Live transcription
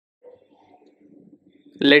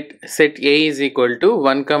Let set A is equal to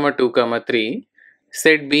 1, 2, 3.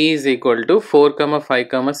 Set B is equal to 4,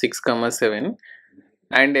 5, 6, 7.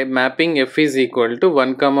 And a mapping F is equal to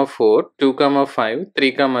 1, 4, 2, 5,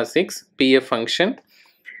 3, 6 be a function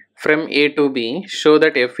from A to B. Show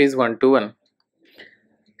that F is 1 to 1.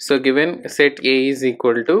 So given set A is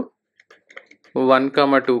equal to 1,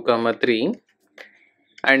 2, 3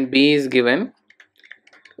 and B is given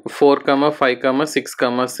 4, 5, 6,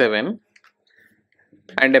 7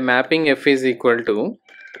 and a mapping F is equal to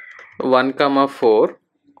 1, 4,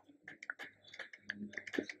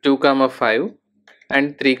 2, 5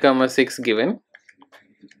 and 3, 6 given.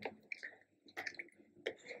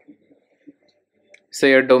 So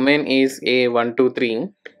your domain is A 1, 2, 3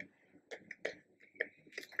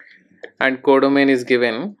 and codomain is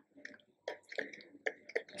given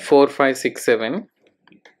 4, 5, 6, 7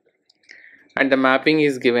 and the mapping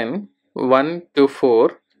is given 1 to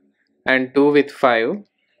 4 and 2 with 5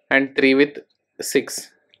 and 3 with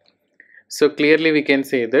 6. So clearly we can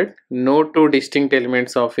say that no two distinct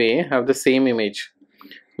elements of A have the same image.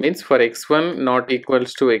 Means for x1 not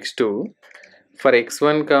equals to x2, for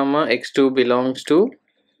x1 comma x2 belongs to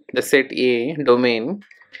the set A domain,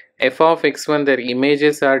 f of x1 their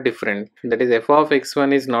images are different, that is f of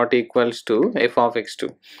x1 is not equals to f of x2.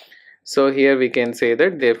 So here we can say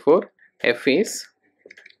that therefore f is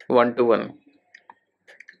 1 to 1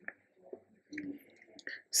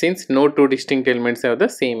 since no two distinct elements have the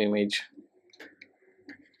same image.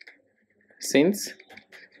 Since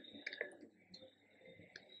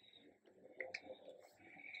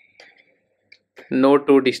no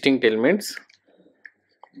two distinct elements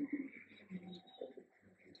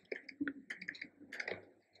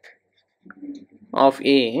of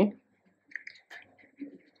A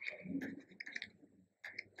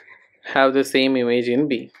have the same image in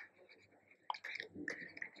B.